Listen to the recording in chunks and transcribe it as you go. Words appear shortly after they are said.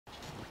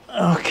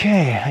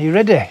Okay, are you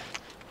ready? Okay.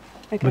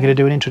 We're going to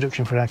do an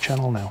introduction for our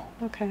channel now.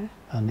 Okay.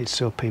 And it's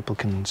so people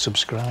can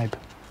subscribe,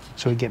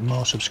 so we get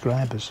more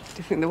subscribers. Do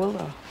you think they will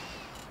though?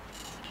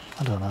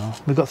 I don't know.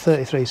 We've got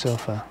 33 so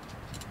far.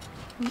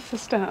 It's a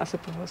start, I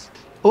suppose.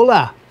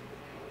 Hola!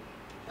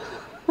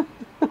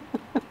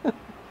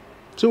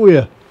 So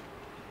here.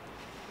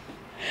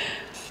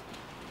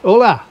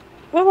 Hola!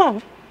 Hola!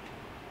 Look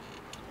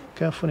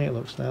how funny it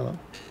looks now, look.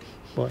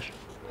 Watch.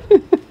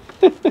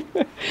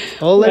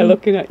 They're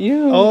looking at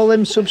you. All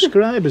them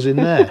subscribers in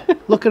there.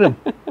 Look at them.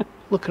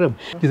 Look at them.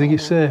 Do you think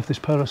it's safe, this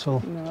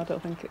parasol? No, I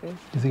don't think it is. Do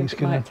you think it's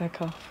going might to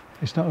take off?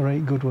 It's not a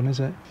right good one, is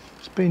it?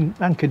 It's been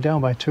anchored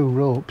down by 2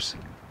 ropes.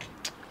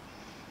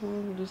 Well,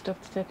 we'll just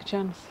have to take a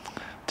chance.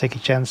 Take a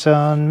chance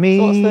on me.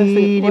 So what's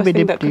the worst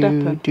thing that could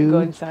happen? Go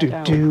inside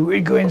out.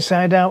 We'd go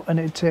inside out and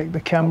it'd take the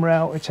camera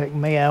out, it'd take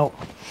me out.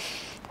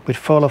 We'd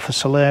fall off a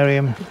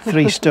solarium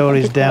 3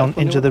 stories down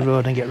into the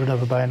road and get run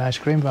over by an ice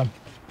cream van.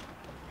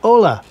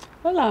 Hola!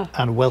 Hola!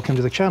 And welcome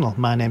to the channel.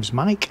 My name's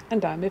Mike.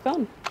 And I'm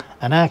Yvonne.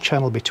 And our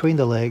channel Between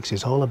the Lakes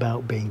is all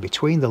about being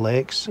between the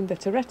lakes. In the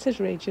Torrevieja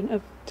region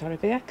of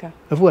Torrevieja.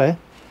 Of where?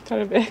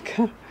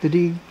 Torrevieja. Did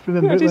he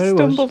remember I where it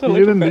was? stumbled a Did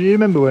little bit. you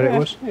remember where it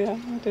was? Yeah,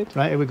 I did.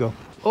 Right, here we go.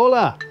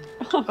 Hola!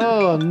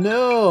 Oh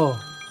no!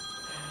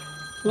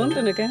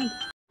 London again.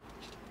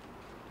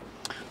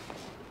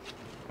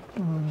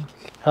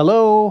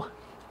 Hello?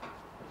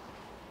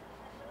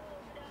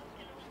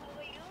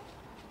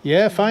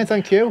 Yeah, fine,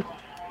 thank you.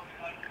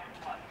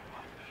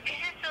 This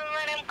is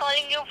Yvonne. I'm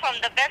calling you from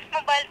the best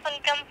mobile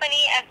phone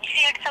company.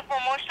 Actually, it's a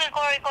promotional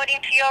call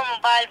recording to your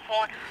mobile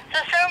phone.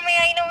 So, sir, may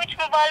I know which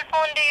mobile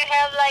phone do you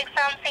have? Like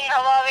Samsung,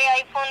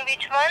 Huawei, iPhone,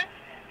 which one?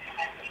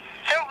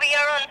 Sir, we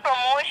are on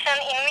promotion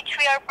in which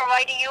we are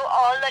providing you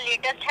all the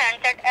latest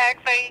handset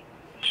at very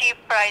cheap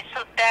price.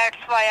 So that's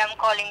why I'm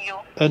calling you.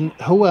 And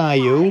who are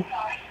you?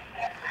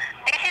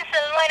 This is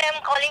Yvonne.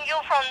 I'm calling you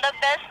from the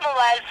best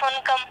mobile phone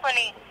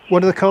company.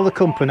 What do they call the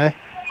company?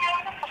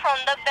 From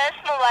the best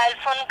mobile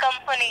phone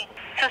company.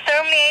 So,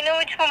 sir, may I know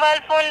which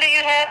mobile phone do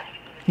you have?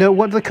 No,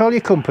 what do they call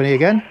your company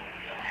again?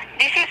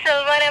 This is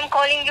Yvonne. I'm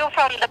calling you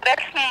from the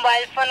best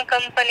mobile phone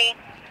company.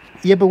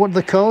 Yeah, but what do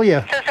they call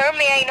you? So, sir,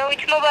 may I know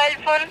which mobile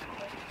phone?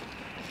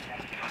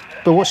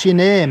 But what's your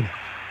name?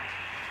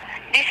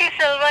 This is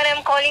Yvonne.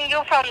 I'm calling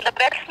you from the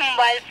best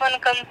mobile phone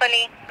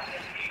company.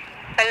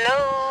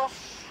 Hello?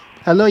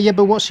 Hello, yeah,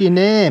 but what's your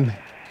name?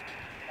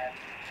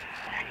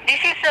 This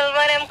is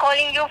Yvonne. I'm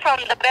calling you from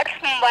the best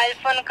mobile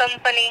phone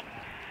company.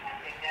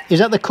 Is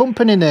that the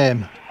company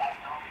name?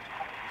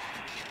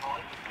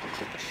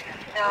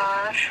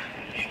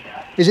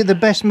 Is it the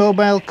best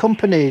mobile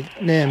company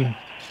name?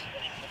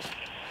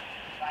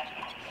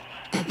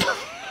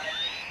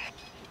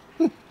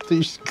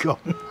 He's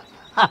gone.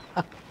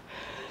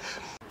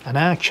 And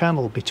our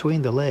channel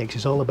Between the Lakes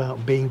is all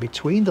about being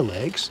between the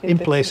lakes in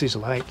places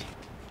like...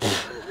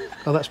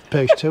 Oh, that's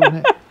page 2, isn't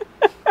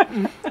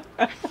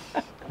it?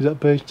 Is that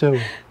page 2?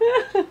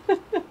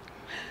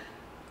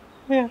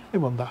 Yeah. It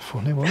wasn't that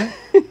funny, was it?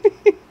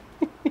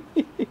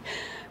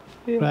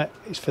 Yeah. Right,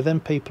 it's for them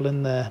people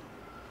in there.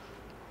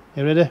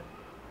 You ready?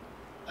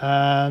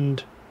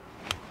 And...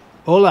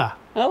 Hola!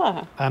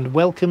 Hola! And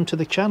welcome to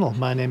the channel.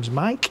 My name's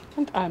Mike.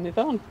 And I'm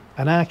Yvonne.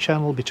 And our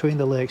channel Between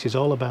the Lakes is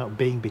all about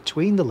being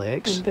between the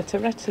lakes. In the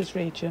Torrevieja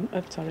region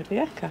of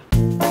Torrevieja.